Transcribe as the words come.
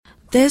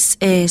This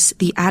is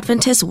the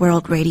Adventist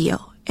World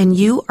Radio, and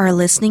you are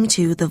listening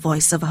to the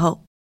Voice of Hope.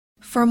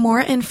 For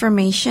more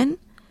information,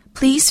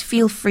 please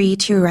feel free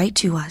to write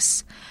to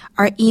us.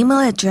 Our email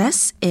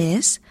address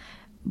is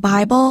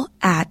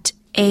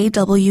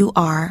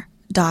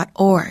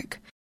bible@awr.org,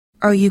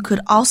 or you could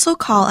also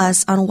call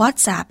us on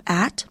WhatsApp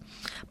at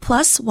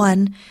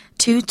 +1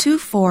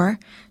 224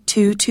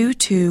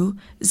 222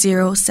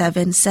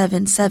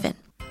 0777.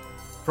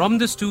 From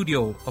the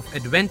studio of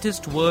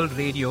Adventist World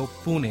Radio,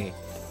 Pune,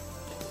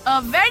 a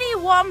very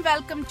warm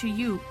welcome to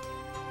you.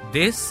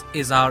 This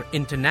is our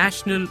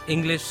International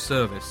English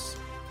Service.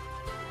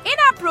 In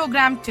our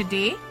program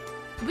today,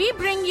 we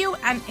bring you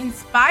an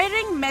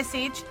inspiring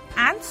message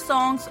and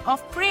songs of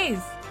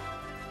praise.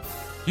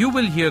 You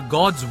will hear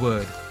God's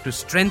Word to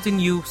strengthen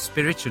you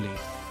spiritually.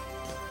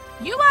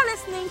 You are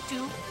listening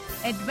to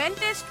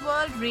Adventist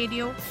World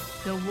Radio,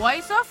 the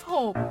Voice of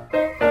Hope.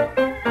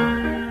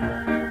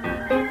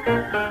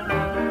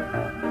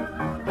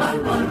 I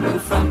wanna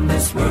move from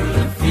this world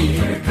of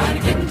fear, kinda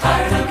getting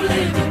tired of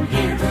living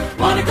here.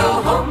 Wanna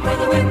go home where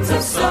the winds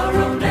of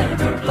sorrow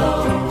never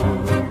blow.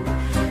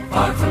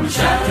 Far from the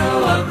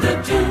shadow of the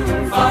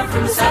tomb, far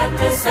from the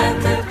sadness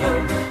and the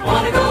gloom.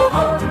 Wanna go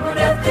home where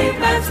death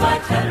demands my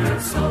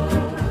tethered soul.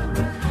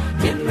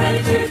 Getting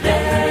ready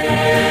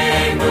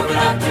today, moving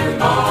on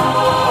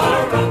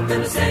tomorrow.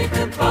 Gonna say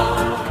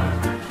goodbye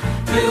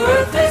to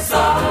earthly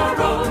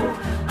sorrow.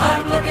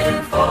 I'm looking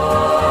for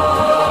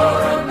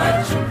a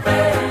mansion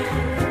fair.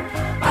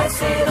 I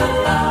see the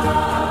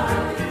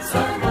lights,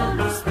 I'm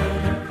almost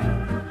there.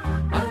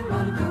 I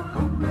wanna go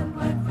home when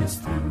life is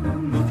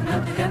through, moving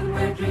up to heaven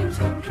where dreams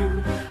come true.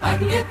 I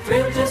can get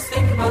thrilled just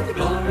thinking about the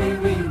glory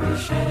we will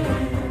share.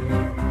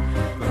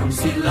 Gonna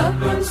see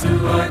loved ones who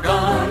are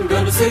gone,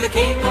 gonna see the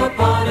King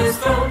upon his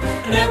throne,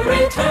 and never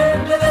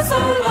return to this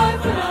old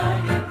life when I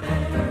get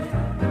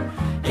there.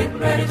 Getting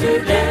ready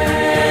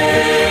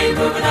today,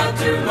 moving on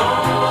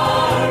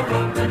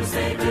tomorrow. Gonna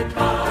say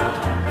goodbye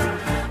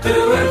to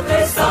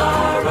earthly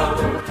sorrow.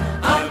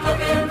 I'm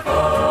looking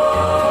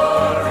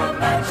for a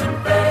mansion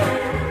fair.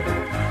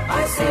 I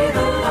see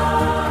the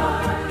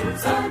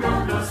lights, I'm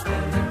almost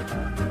there.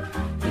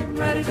 Getting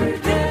ready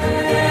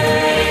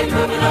today,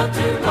 moving on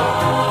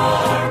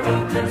tomorrow.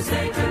 Gonna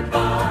say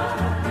goodbye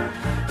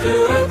to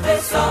earthly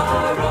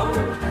sorrow.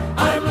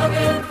 I'm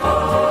looking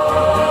for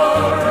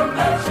a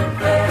mansion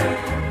fair.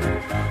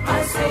 I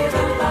see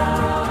the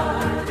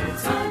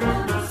lights, I'm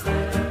almost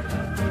there.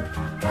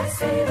 I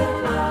see the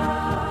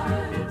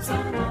lights,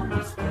 I'm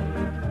almost there.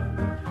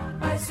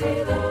 I see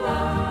the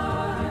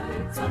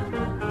lights, I'm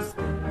almost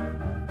there.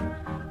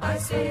 I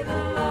see the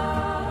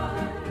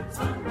lights,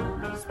 I'm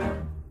almost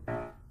there.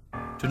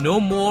 To know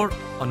more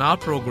on our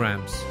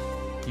programs,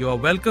 you are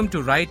welcome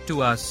to write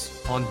to us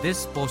on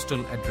this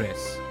postal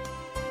address: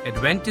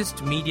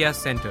 Adventist Media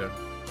Center,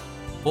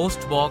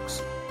 Post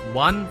Box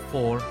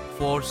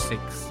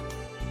 1446,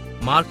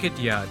 Market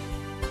Yard,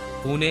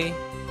 Pune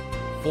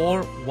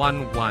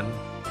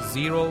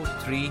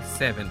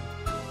 411037,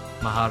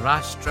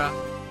 Maharashtra,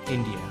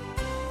 India.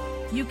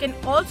 You can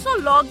also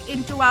log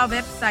into our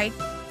website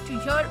to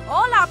hear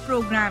all our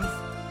programs,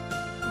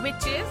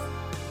 which is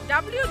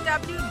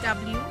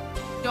www.awr.org.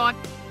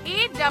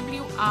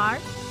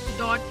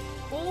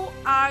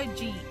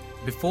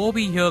 Before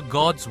we hear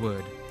God's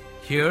Word,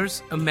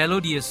 here's a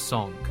melodious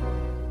song.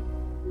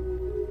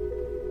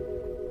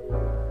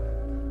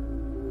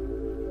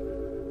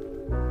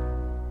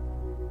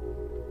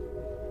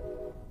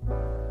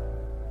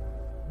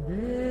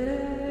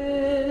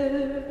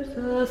 There's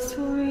a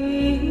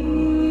sweet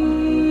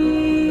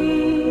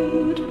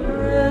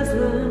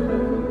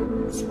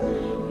presence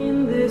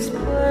in this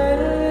place,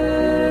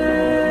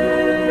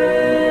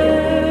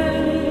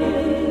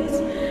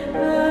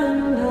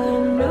 and I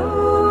know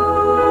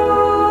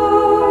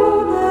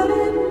that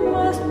it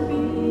must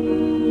be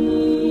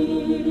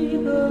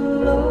the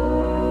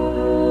Lord,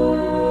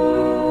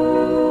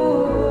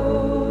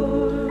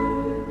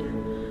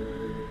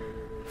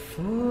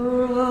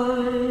 for I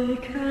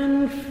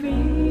can feel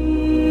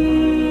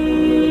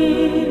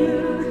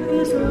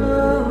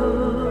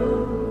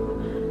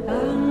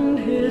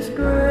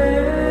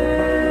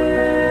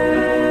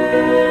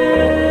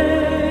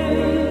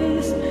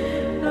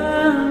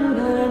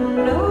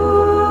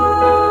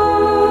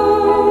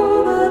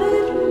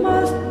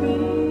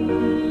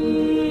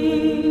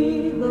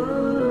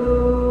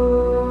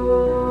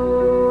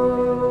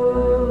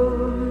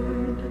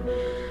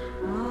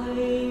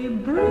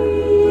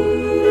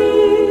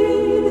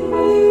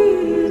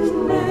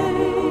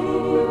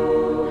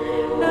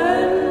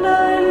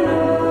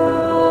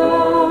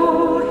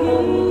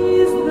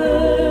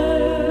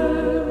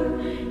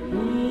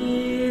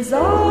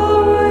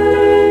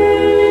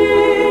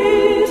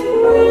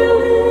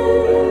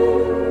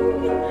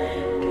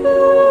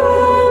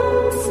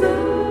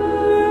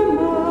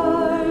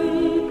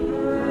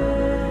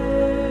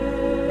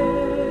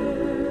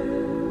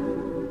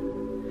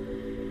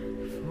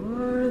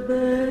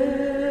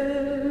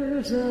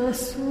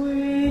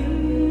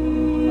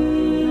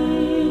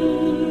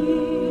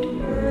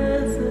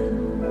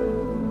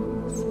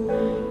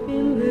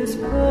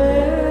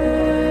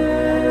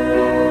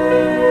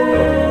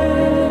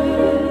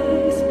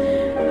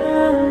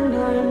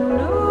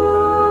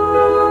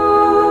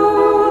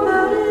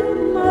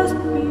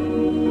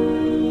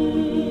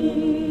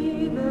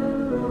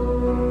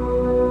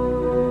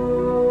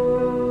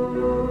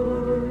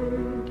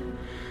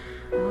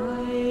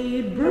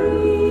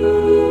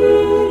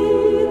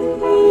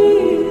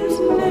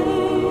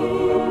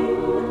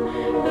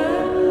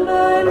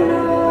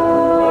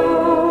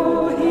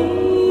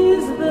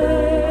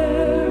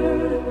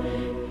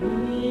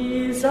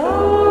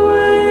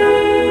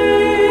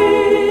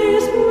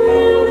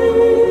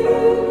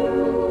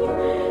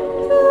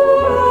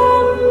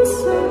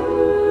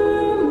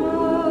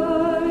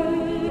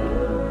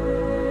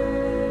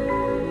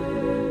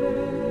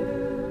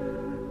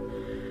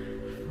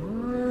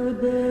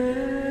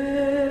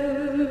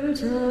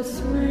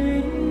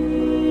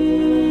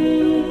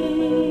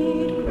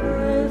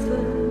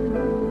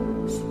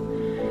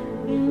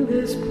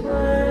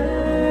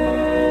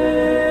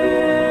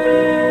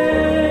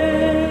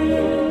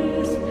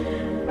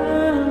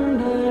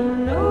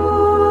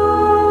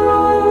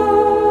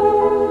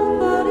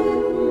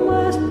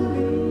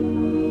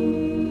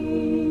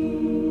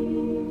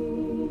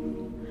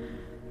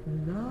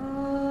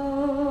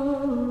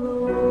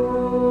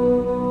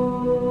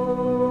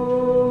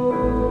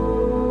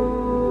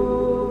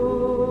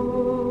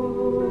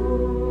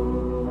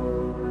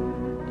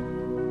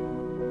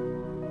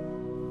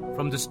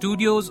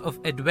studios of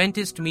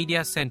Adventist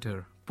Media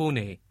Center,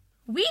 Pune.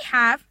 We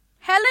have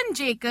Helen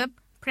Jacob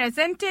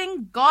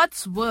presenting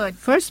God's Word.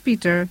 1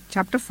 Peter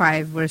chapter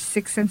 5, verse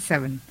 6 and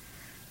 7.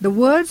 The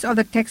words of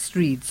the text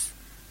reads,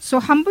 "So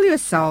humble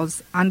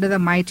yourselves under the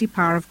mighty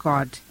power of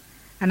God,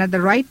 and at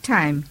the right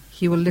time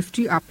He will lift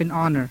you up in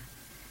honor.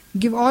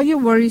 Give all your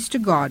worries to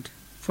God,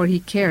 for He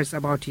cares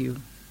about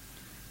you."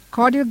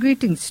 Cordial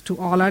greetings to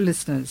all our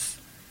listeners.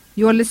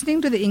 You are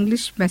listening to the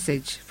English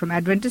message from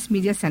Adventist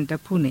Media Center,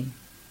 Pune.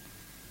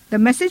 The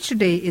message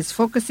today is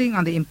focusing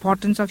on the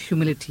importance of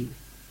humility.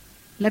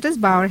 Let us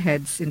bow our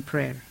heads in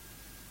prayer.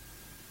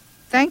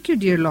 Thank you,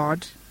 dear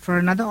Lord, for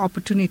another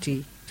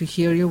opportunity to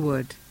hear your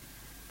word.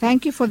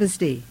 Thank you for this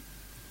day.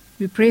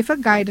 We pray for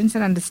guidance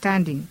and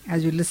understanding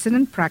as we listen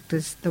and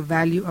practice the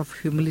value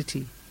of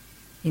humility.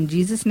 In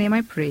Jesus' name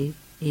I pray,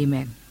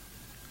 Amen.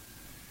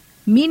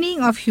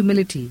 Meaning of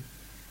humility: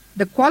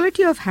 the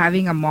quality of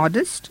having a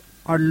modest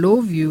or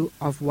low view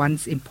of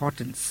one's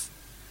importance.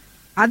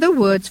 Other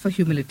words for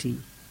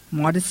humility: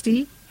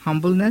 modesty,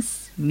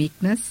 humbleness,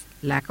 meekness,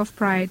 lack of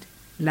pride,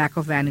 lack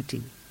of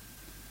vanity.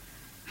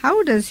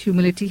 How does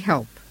humility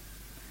help?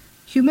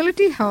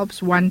 Humility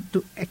helps one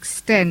to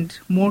extend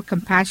more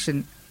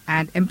compassion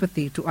and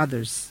empathy to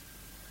others.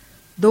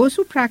 Those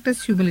who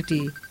practice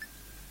humility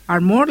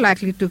are more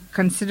likely to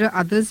consider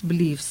others'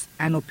 beliefs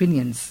and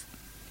opinions.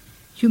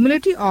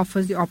 Humility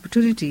offers the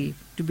opportunity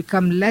to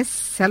become less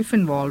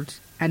self-involved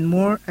and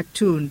more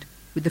attuned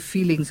with the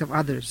feelings of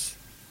others.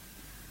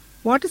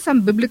 What are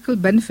some biblical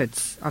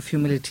benefits of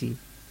humility?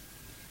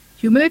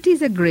 Humility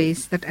is a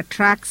grace that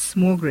attracts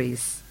more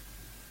grace.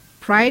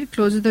 Pride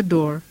closes the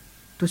door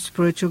to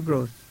spiritual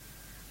growth,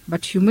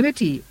 but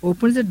humility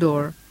opens the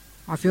door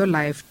of your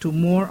life to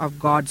more of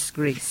God's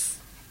grace.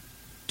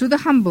 To the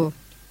humble,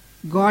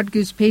 God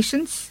gives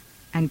patience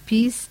and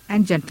peace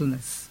and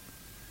gentleness.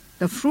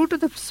 The fruit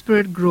of the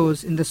Spirit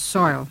grows in the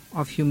soil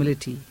of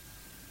humility.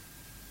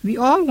 We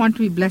all want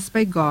to be blessed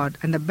by God,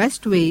 and the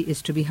best way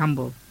is to be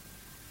humble.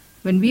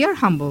 When we are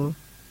humble,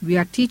 we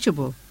are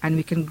teachable and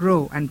we can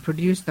grow and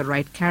produce the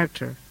right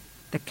character,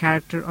 the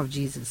character of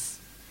Jesus.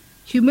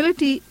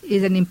 Humility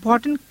is an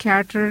important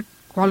character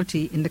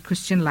quality in the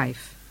Christian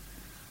life.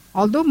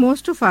 Although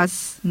most of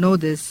us know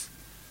this,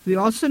 we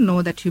also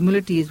know that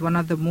humility is one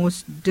of the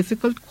most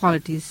difficult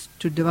qualities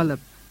to develop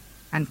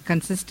and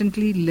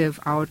consistently live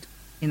out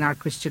in our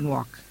Christian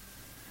walk.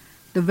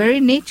 The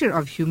very nature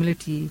of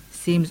humility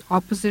seems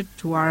opposite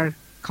to our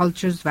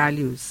culture's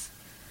values.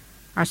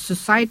 Our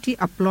society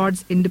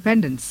applauds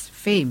independence,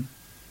 fame,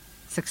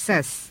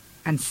 success,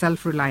 and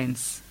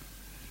self-reliance.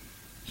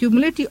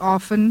 Humility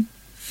often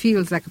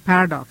feels like a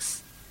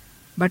paradox,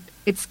 but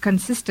it's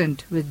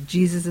consistent with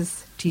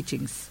Jesus'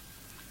 teachings.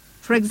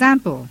 For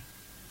example,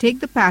 take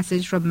the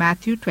passage from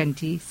Matthew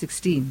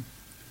 20:16.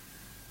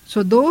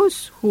 "So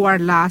those who are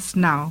last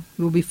now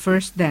will be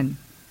first then,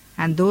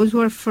 and those who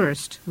are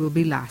first will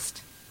be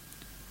last."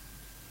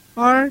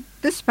 Or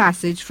this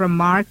passage from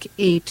Mark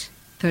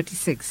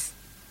 8:36.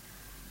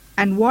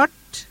 "And what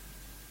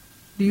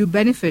do you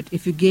benefit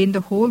if you gain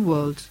the whole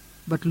world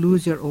but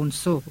lose your own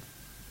soul?"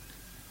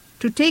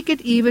 To take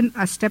it even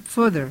a step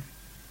further,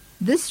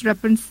 this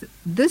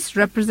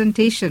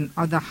representation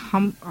of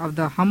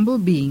the humble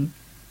being,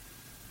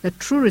 the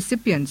true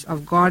recipients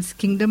of God's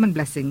kingdom and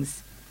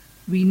blessings,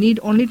 we need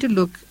only to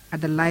look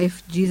at the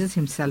life Jesus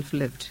himself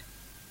lived.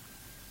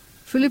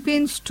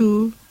 Philippians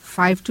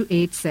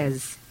 2:5-8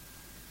 says,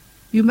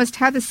 "You must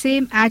have the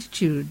same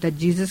attitude that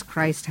Jesus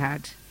Christ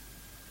had.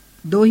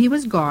 Though he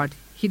was God,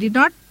 he did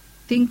not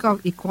think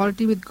of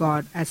equality with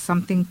God as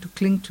something to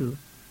cling to.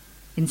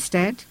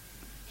 Instead,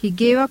 he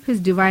gave up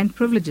his divine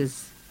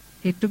privileges.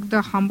 He took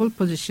the humble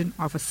position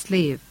of a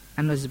slave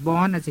and was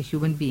born as a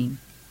human being.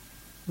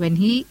 When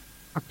he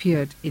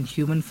appeared in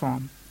human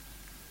form,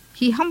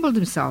 he humbled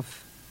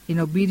himself in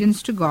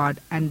obedience to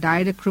God and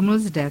died a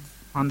criminal's death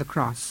on the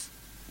cross."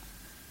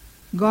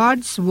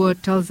 God's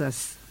word tells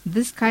us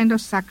this kind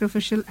of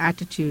sacrificial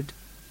attitude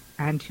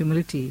and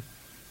humility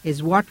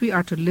is what we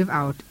are to live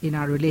out in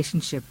our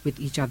relationship with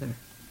each other.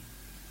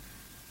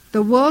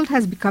 The world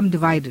has become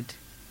divided.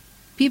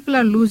 People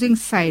are losing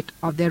sight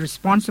of their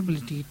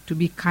responsibility to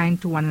be kind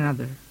to one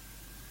another,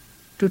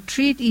 to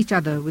treat each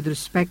other with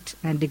respect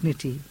and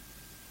dignity.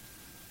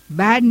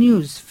 Bad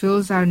news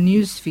fills our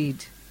news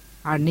feed.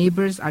 Our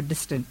neighbors are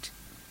distant.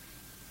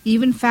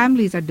 Even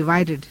families are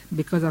divided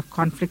because of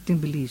conflicting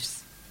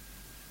beliefs,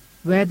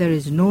 where there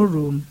is no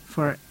room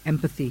for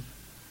empathy.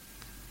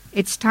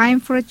 It's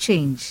time for a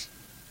change,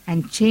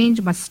 and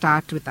change must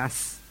start with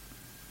us.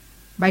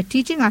 By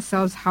teaching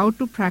ourselves how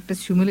to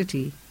practice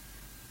humility,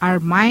 our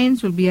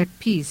minds will be at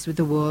peace with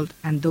the world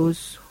and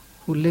those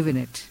who live in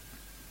it.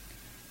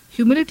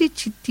 Humility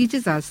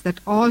teaches us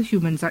that all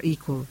humans are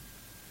equal,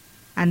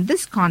 and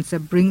this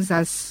concept brings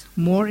us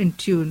more in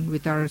tune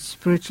with our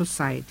spiritual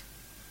side.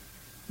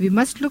 We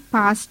must look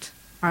past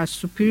our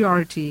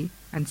superiority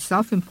and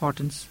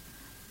self-importance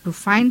to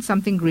find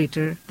something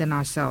greater than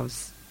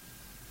ourselves.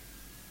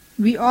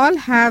 We all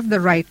have the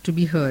right to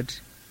be heard.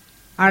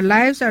 Our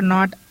lives are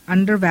not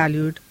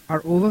undervalued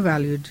or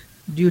overvalued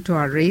due to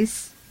our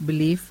race,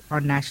 belief,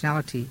 or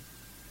nationality.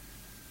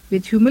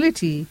 With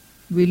humility,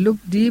 we look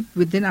deep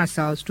within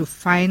ourselves to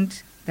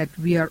find that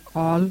we are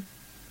all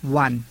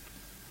one.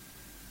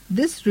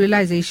 This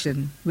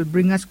realization will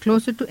bring us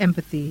closer to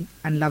empathy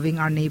and loving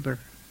our neighbor.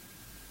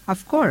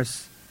 Of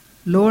course,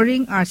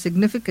 lowering our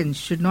significance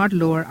should not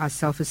lower our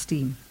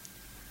self-esteem.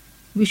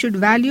 We should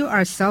value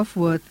our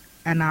self-worth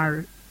and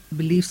our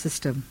belief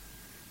system,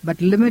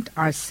 but limit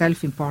our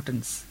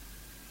self-importance.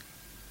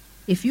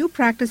 If you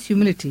practice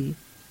humility,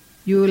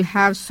 you will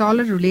have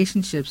solid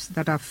relationships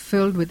that are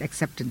filled with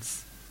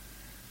acceptance.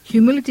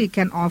 Humility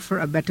can offer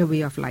a better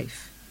way of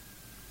life.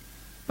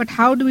 But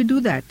how do we do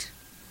that?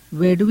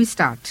 Where do we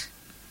start?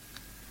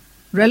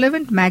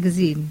 Relevant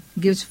Magazine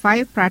gives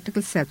 5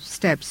 practical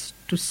steps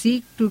to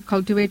seek to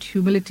cultivate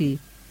humility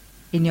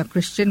in your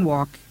Christian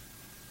walk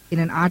in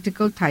an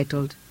article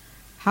titled,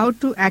 How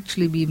to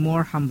Actually Be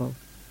More Humble.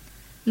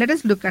 Let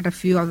us look at a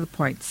few of the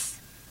points.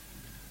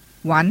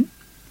 1.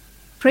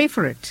 Pray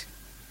for it.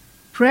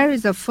 Prayer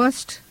is the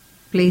first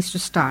place to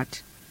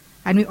start,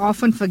 and we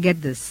often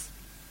forget this.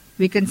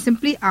 We can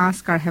simply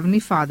ask our Heavenly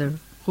Father,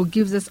 who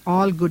gives us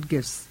all good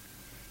gifts.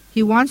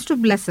 He wants to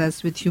bless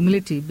us with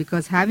humility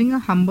because having a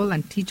humble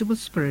and teachable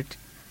spirit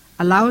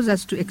allows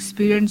us to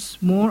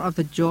experience more of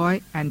the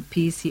joy and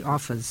peace He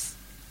offers.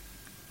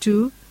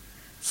 2.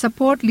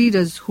 Support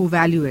leaders who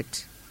value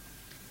it.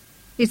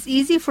 It's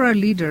easy for a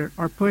leader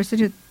or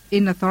person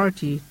in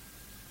authority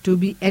to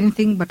be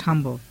anything but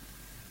humble.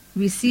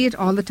 We see it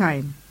all the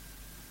time.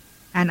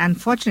 And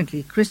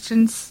unfortunately,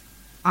 Christians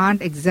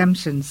aren't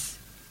exemptions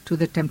to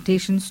the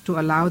temptations to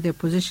allow their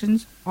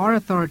positions or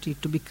authority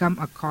to become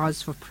a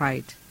cause for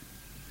pride.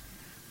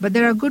 But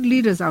there are good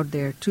leaders out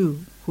there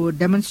too who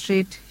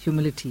demonstrate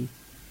humility.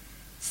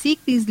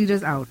 Seek these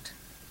leaders out.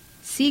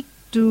 Seek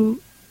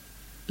to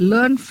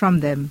learn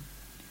from them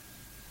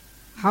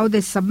how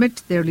they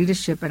submit their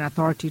leadership and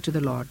authority to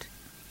the Lord.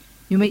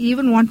 You may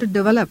even want to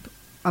develop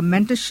a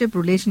mentorship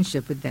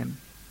relationship with them.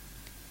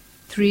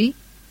 3.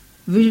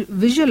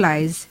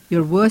 Visualize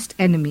your worst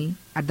enemy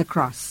at the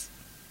cross.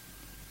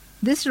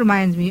 This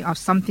reminds me of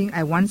something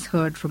I once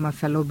heard from a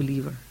fellow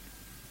believer.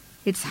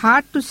 It's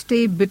hard to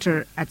stay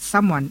bitter at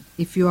someone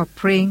if you are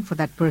praying for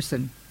that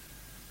person.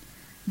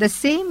 The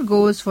same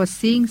goes for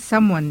seeing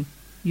someone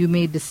you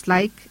may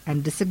dislike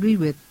and disagree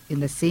with in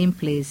the same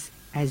place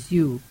as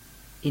you,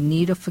 in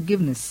need of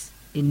forgiveness,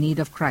 in need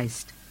of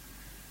Christ.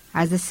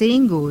 As the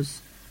saying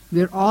goes,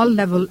 we're all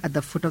level at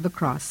the foot of the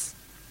cross.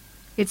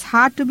 It's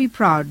hard to be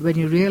proud when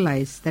you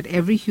realize that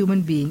every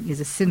human being is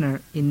a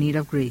sinner in need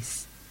of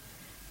grace.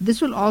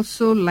 This will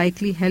also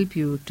likely help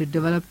you to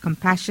develop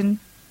compassion,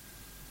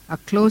 a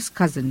close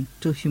cousin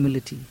to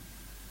humility.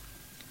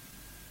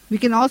 We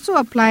can also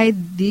apply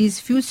these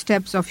few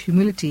steps of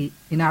humility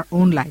in our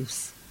own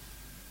lives.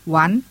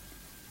 1.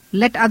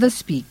 Let others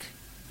speak.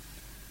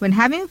 When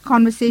having a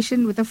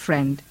conversation with a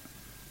friend,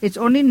 it's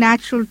only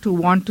natural to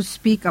want to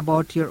speak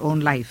about your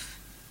own life.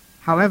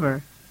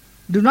 However,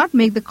 do not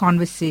make the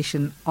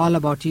conversation all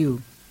about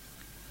you.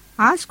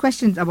 Ask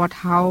questions about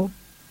how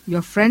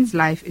your friend's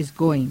life is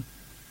going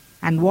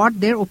and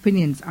what their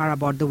opinions are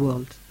about the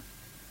world.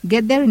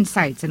 Get their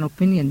insights and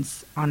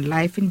opinions on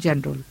life in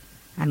general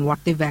and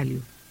what they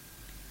value.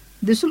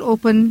 This will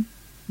open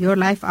your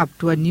life up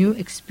to new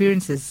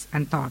experiences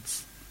and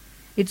thoughts.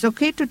 It's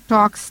okay to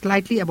talk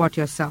slightly about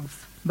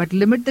yourself, but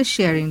limit the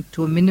sharing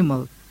to a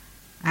minimal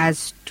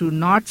as to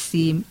not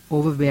seem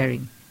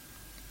overbearing.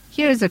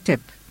 Here is a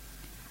tip.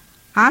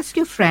 Ask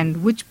your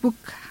friend which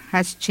book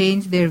has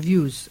changed their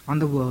views on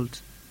the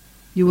world.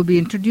 You will be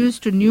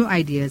introduced to new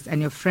ideas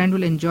and your friend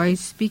will enjoy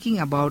speaking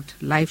about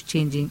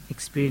life-changing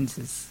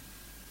experiences.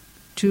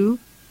 2.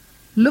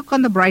 Look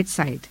on the bright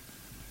side.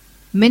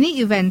 Many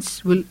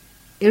events will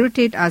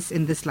irritate us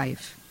in this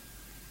life.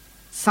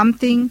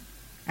 Something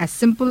as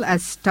simple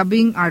as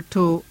stubbing our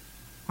toe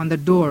on the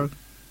door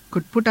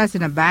could put us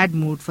in a bad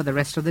mood for the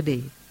rest of the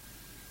day.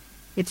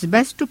 It's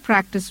best to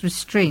practice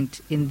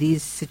restraint in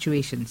these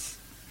situations.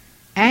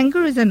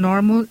 Anger is a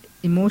normal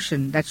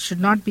emotion that should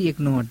not be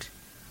ignored,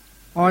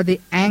 or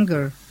the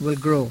anger will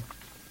grow.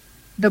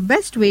 The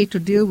best way to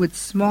deal with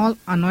small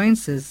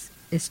annoyances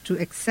is to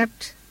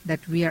accept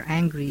that we are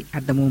angry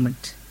at the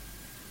moment.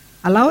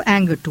 Allow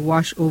anger to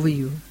wash over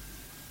you,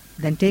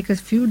 then take a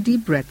few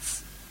deep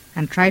breaths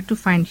and try to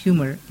find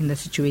humor in the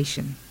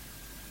situation.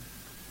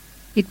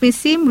 It may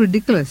seem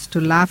ridiculous to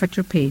laugh at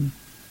your pain,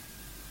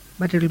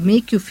 but it will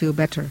make you feel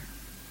better.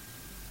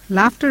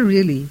 Laughter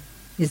really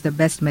is the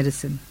best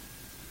medicine.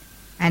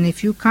 And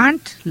if you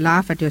can't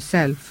laugh at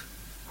yourself,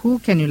 who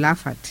can you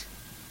laugh at?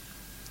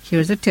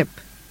 Here's a tip.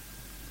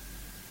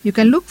 You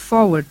can look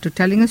forward to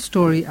telling a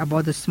story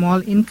about the small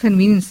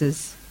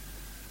inconveniences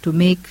to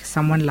make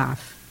someone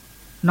laugh.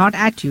 Not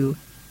at you,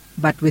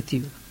 but with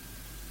you.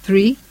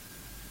 3.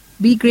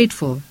 Be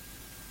grateful.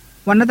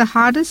 One of the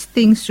hardest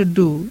things to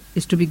do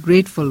is to be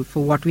grateful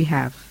for what we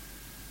have.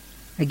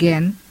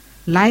 Again,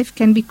 life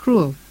can be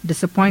cruel,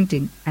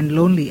 disappointing, and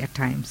lonely at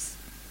times.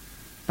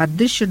 But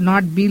this should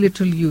not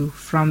belittle you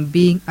from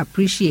being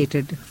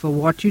appreciated for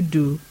what you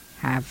do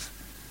have.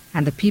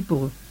 and the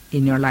people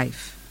in your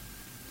life.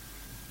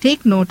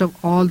 Take note of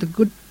all the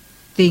good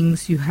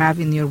things you have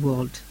in your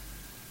world.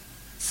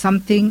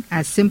 Something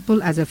as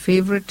simple as a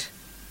favorite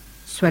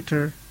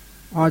sweater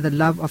or the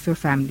love of your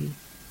family.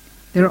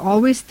 There are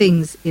always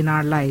things in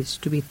our lives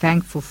to be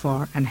thankful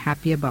for and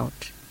happy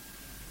about.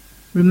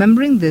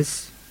 Remembering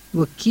this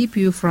will keep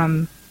you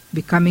from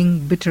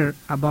becoming bitter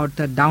about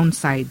the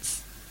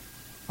downsides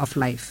of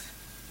life.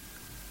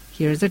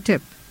 Here's a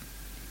tip.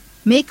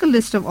 Make a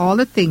list of all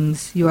the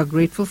things you are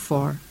grateful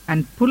for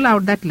and pull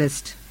out that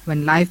list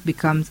when life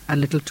becomes a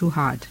little too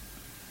hard.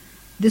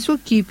 This will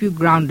keep you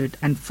grounded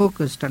and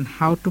focused on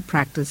how to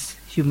practice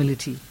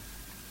humility.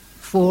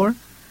 4.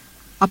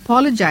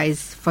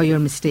 Apologize for your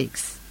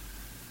mistakes.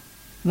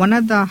 One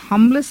of the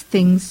humblest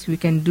things we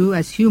can do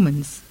as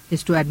humans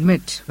is to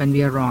admit when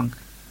we are wrong.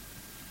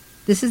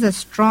 This is a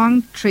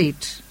strong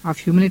trait of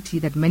humility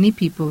that many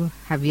people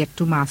have yet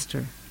to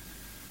master.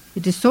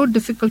 It is so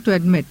difficult to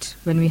admit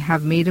when we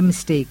have made a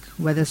mistake,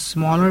 whether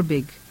small or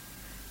big,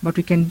 but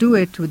we can do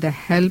it with the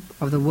help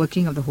of the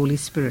working of the Holy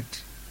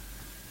Spirit.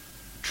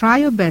 Try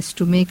your best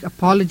to make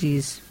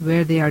apologies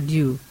where they are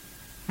due,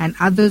 and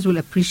others will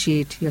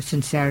appreciate your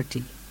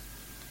sincerity.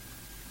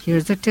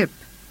 Here's a tip.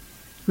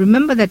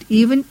 Remember that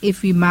even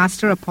if we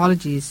master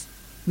apologies,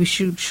 we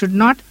should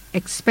not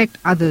expect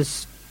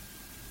others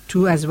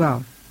to as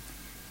well.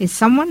 If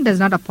someone does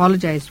not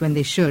apologize when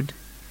they should,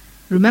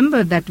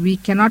 remember that we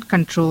cannot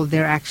control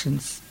their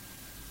actions,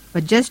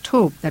 but just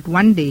hope that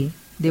one day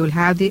they will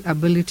have the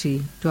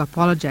ability to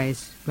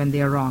apologize when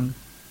they are wrong.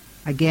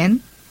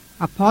 Again,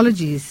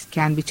 apologies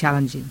can be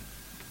challenging.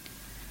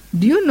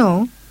 Do you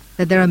know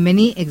that there are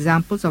many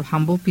examples of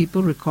humble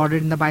people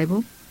recorded in the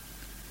Bible?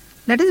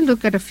 Let us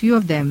look at a few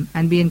of them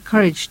and be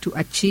encouraged to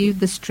achieve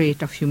this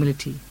trait of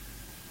humility.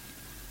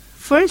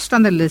 First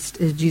on the list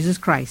is Jesus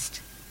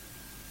Christ.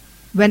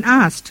 When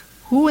asked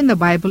who in the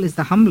Bible is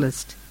the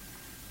humblest,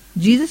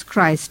 Jesus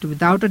Christ,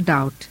 without a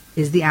doubt,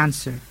 is the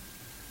answer.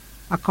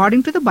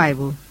 According to the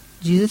Bible,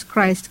 Jesus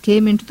Christ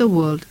came into the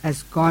world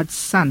as God's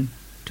Son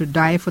to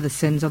die for the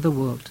sins of the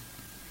world.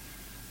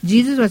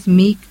 Jesus was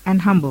meek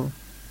and humble.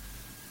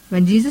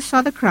 When Jesus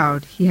saw the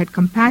crowd, he had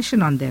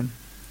compassion on them.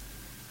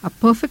 A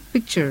perfect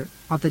picture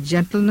of the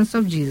gentleness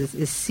of Jesus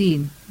is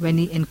seen when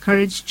he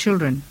encouraged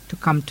children to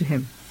come to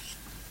him.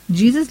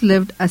 Jesus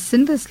lived a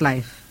sinless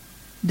life.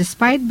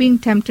 Despite being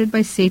tempted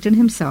by Satan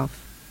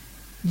himself,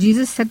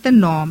 Jesus set the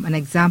norm and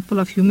example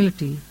of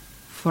humility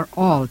for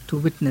all to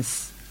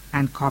witness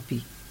and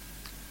copy.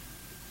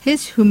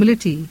 His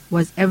humility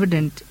was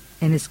evident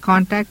in his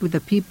contact with the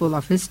people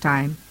of his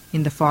time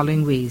in the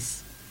following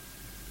ways.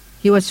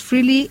 He was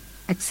freely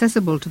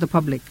accessible to the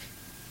public.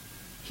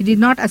 He did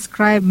not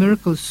ascribe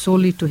miracles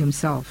solely to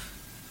himself.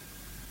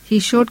 He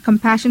showed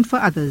compassion for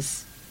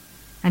others,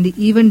 and he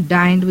even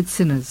dined with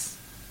sinners.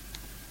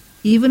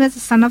 Even as the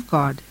Son of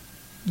God,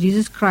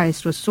 Jesus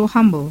Christ was so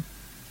humble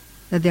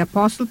that the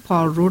Apostle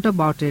Paul wrote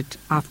about it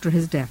after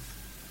his death.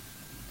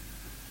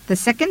 The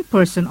second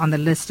person on the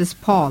list is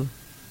Paul.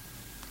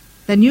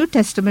 The New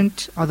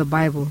Testament or the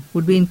Bible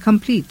would be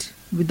incomplete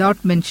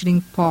without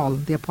mentioning Paul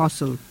the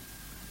Apostle,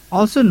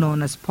 also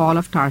known as Paul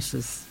of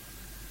Tarsus.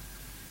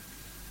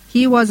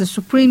 He was a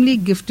supremely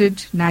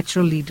gifted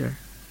natural leader.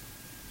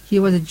 He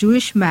was a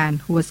Jewish man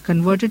who was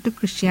converted to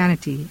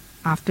Christianity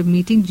after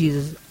meeting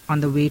Jesus on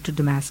the way to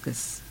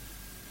Damascus.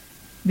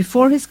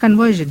 Before his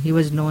conversion, he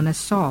was known as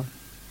Saul,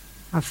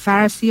 a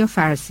Pharisee of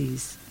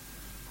Pharisees,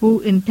 who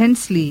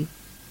intensely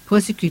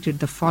persecuted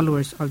the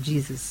followers of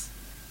Jesus.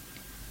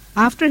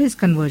 After his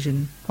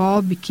conversion,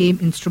 Paul became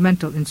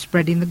instrumental in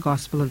spreading the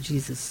gospel of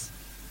Jesus.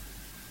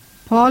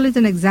 Paul is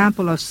an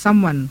example of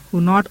someone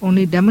who not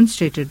only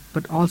demonstrated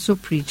but also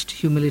preached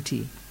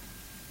humility.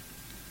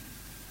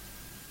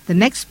 The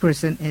next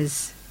person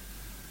is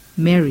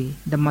Mary,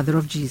 the mother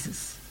of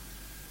Jesus.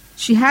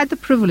 She had the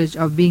privilege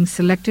of being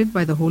selected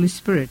by the Holy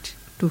Spirit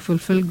to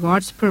fulfill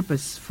God's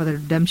purpose for the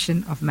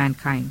redemption of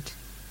mankind.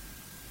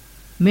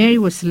 Mary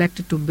was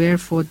selected to bear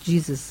forth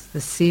Jesus,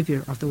 the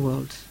Savior of the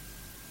world.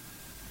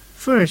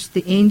 First,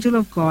 the angel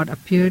of God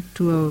appeared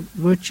to a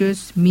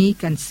virtuous,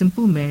 meek, and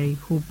simple Mary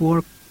who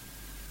bore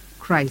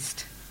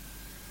Christ.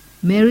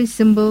 Mary's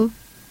symbol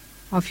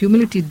of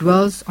humility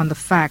dwells on the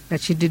fact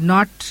that she did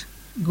not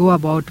go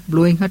about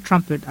blowing her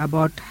trumpet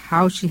about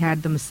how she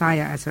had the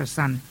Messiah as her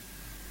son.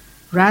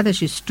 Rather,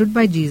 she stood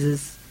by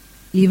Jesus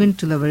even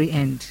to the very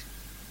end.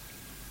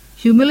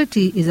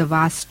 Humility is a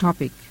vast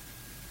topic.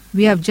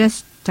 We have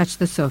just touched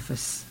the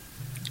surface.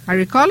 I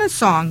recall a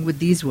song with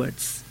these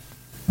words.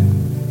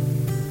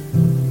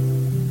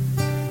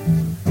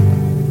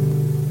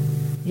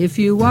 If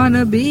you want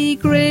to be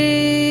great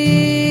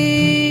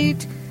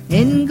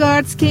in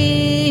God's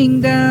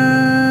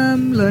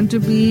kingdom, learn to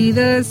be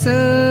the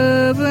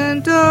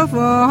servant of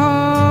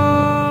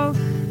all.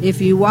 If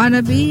you want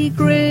to be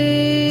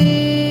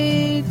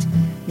great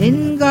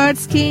in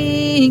God's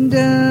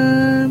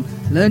kingdom,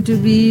 learn to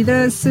be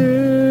the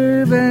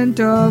servant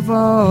of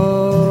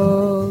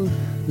all.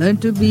 Learn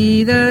to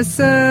be the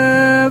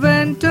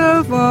servant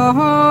of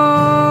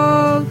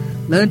all.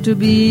 Learn to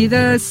be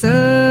the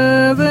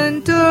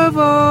servant of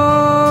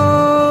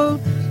all.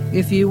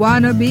 If you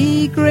want to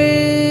be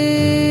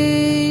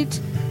great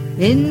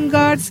in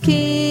God's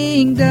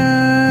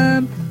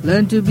kingdom,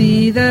 learn to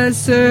be the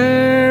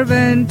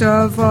servant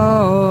of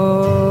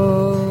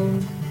all.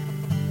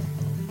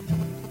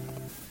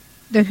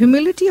 The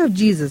humility of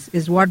Jesus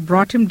is what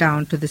brought him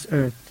down to this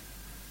earth.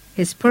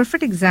 His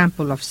perfect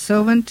example of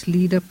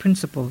servant-leader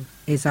principle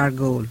is our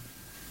goal.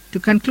 To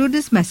conclude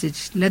this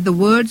message, let the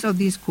words of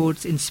these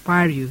quotes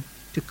inspire you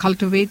to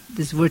cultivate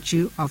this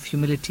virtue of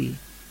humility.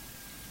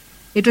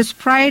 It was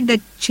pride that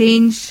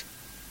changed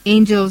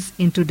angels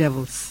into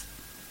devils.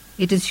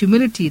 It is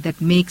humility that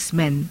makes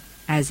men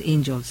as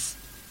angels.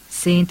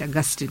 Saint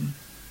Augustine.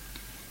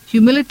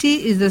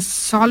 Humility is the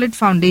solid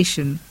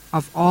foundation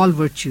of all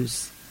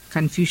virtues.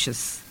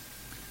 Confucius.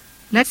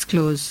 Let's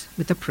close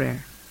with a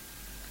prayer.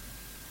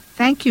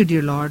 Thank you,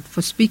 dear Lord,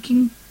 for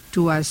speaking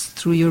to us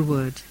through your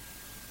word.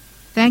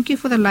 Thank you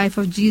for the life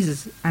of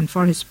Jesus and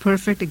for his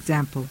perfect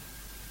example.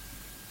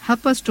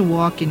 Help us to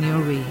walk in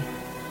your way.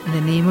 In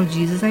the name of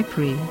Jesus I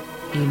pray.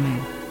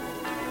 Amen.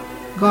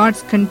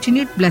 God's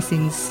continued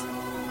blessings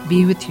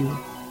be with you.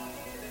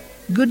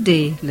 Good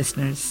day,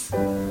 listeners.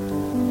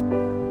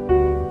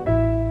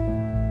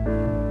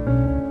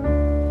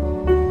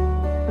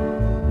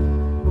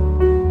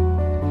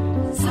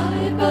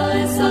 Side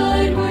by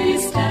side we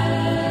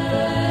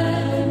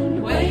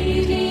stand,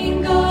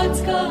 waiting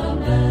God's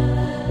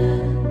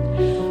command,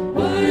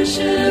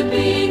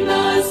 worshiping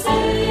the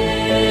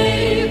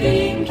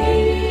saving King,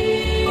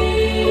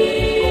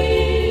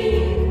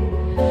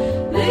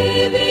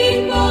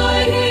 living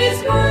by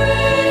his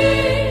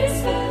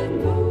grace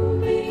and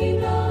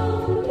moving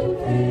out in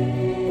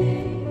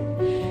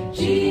faith.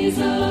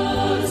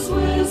 Jesus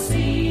will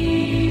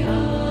see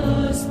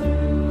us through.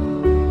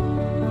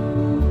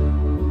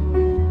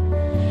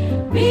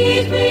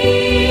 Meet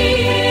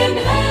me in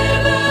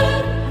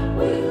heaven,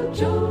 we'll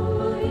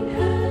join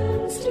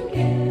hands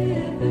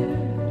together.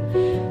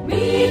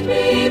 Meet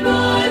me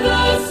by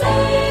the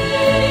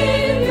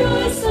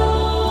Savior's side.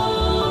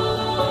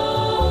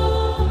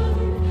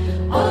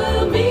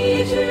 I'll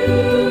meet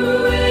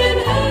you in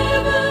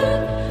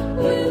heaven,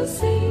 we'll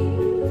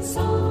sing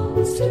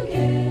songs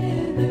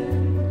together.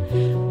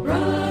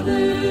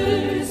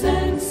 Brothers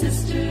and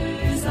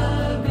sisters,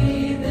 I'll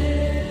be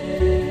there.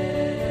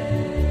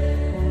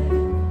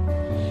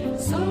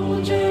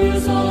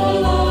 Soldiers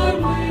all are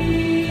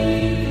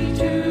we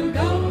to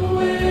go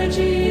where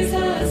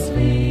Jesus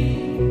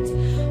leads.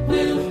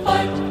 We'll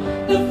fight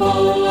the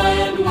foe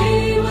and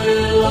we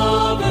will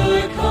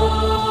overcome.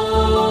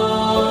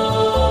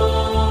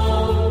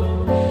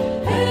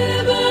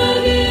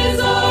 Heaven is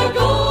our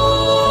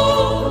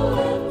goal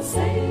and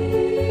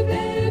save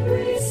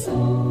every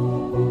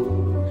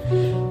soul.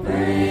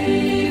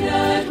 Pray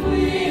that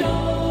we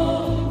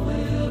all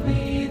will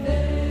be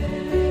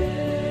there.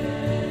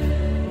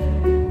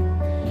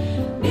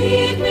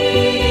 Meet me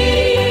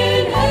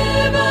in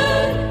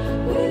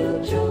heaven, we'll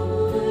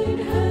join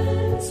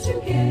hands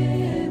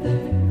together.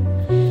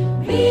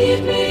 Meet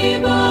me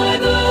by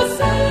the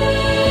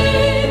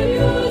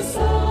Savior's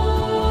side.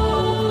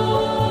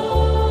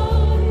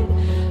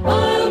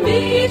 I'll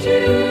meet you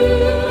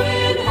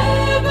in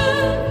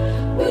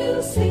heaven,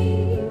 we'll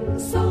sing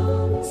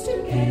songs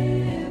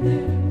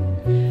together.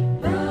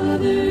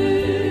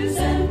 Brothers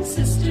and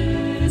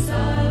sisters,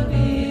 I'll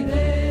be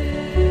there.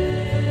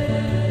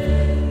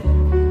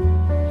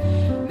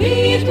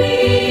 Meet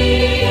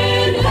me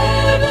in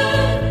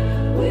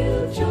heaven,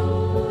 we'll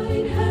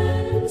join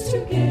hands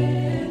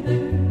together.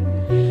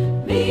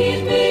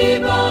 Meet me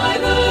by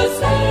the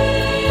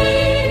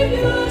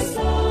Savior's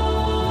side.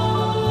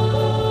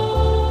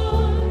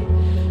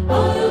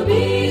 I'll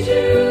meet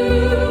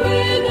you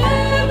in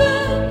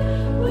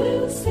heaven,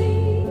 we'll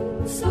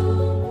sing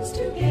songs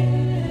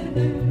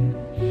together.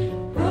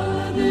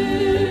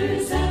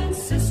 Brothers and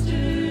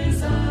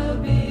sisters, I'll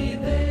be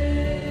there.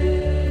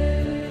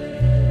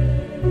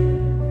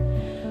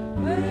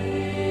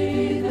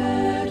 Pray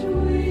that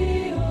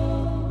we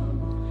all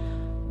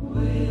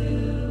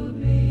will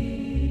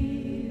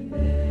be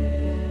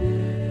there.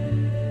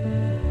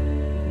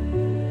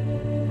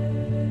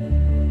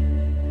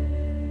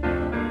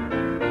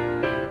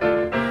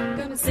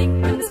 Gonna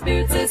sing when the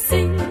Spirit says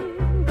sing.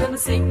 Gonna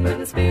sing when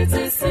the Spirit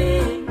says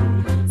sing.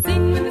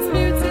 Sing when the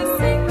Spirit says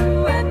sing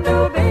and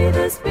obey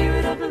the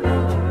Spirit of the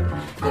Lord.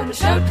 Gonna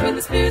shout when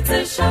the Spirit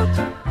says shout.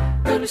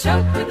 Gonna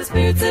shout when the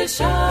Spirit says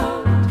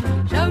shout.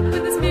 Shout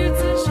when the Spirit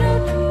says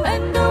shout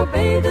and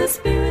obey the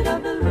Spirit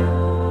of the Lord.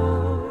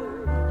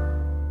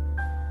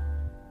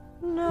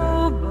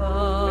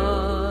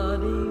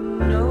 Nobody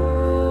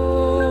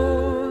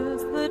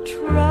knows the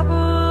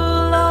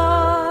trouble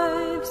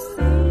I've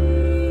seen.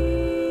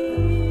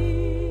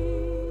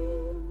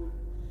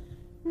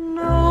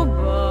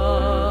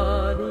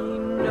 Nobody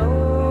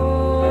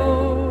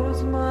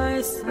knows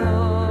my sorrow.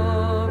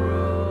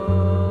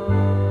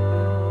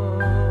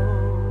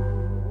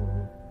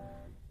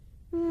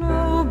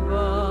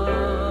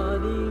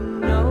 Nobody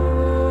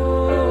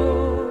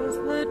knows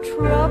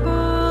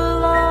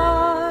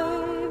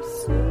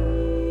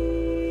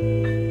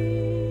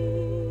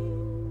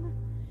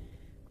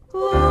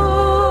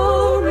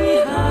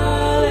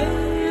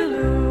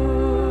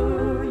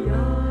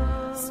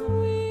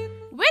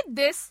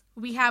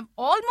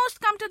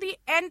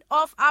end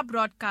of our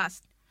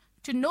broadcast.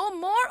 To know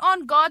more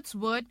on God's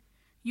Word,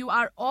 you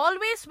are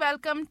always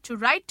welcome to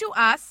write to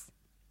us.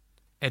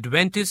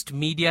 Adventist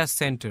Media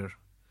Center,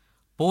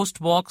 Post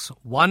Box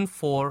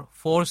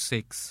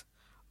 1446,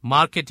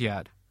 Market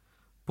Yard,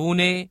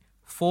 Pune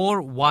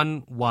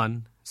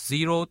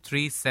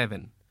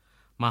 411037,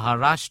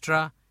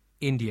 Maharashtra,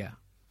 India.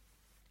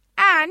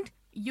 And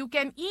you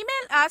can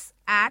email us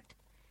at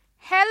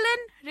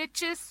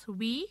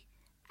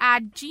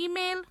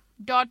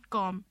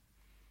helenrichesv@gmail.com.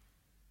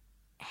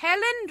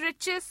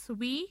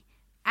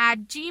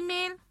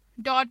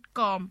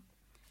 helenrichesv@gmail.com.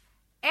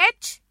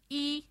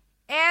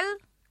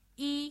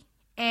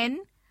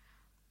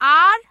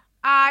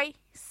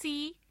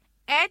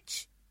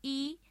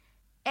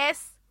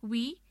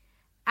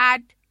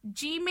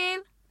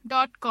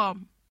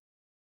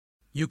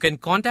 You can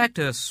contact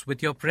us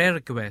with your prayer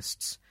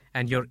requests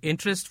and your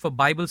interest for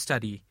Bible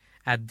study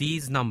at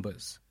these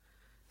numbers.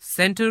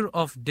 Center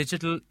of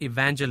Digital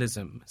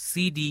Evangelism,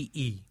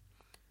 CDE,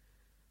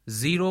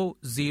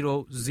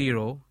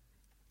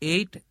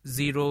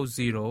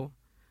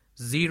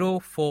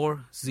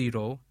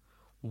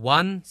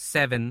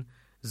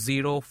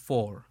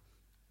 000-800-040-1704.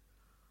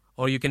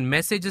 Or you can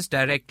message us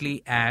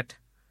directly at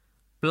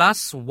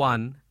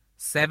 +1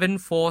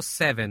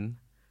 747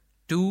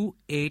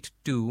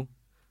 282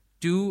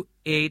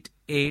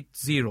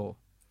 2880.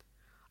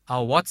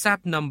 Our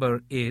WhatsApp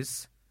number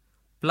is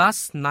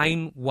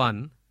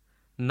 +91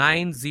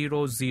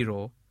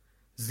 900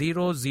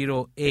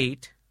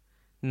 008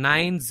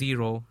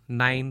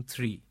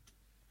 9093.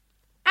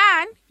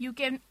 And you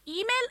can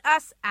email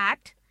us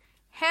at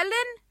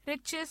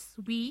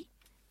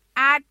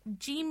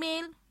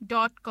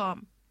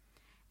helenrichesv@gmail.com.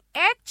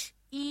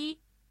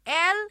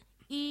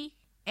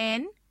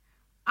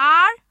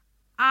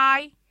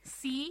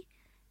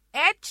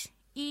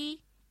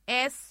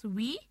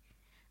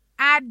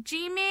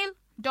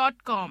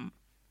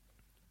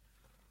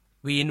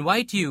 We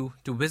invite you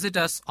to visit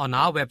us on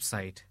our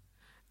website,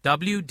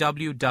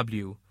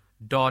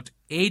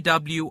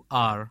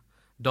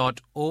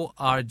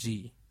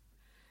 www.awr.org.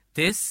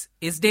 This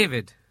is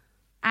David.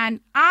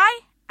 And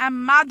I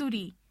am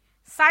Madhuri,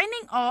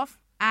 signing off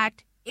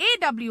at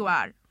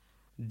AWR.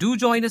 Do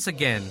join us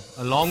again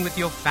along with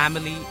your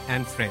family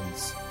and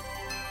friends.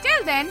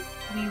 Till then,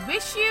 we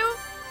wish you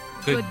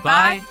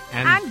Goodbye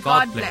and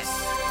God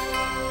bless.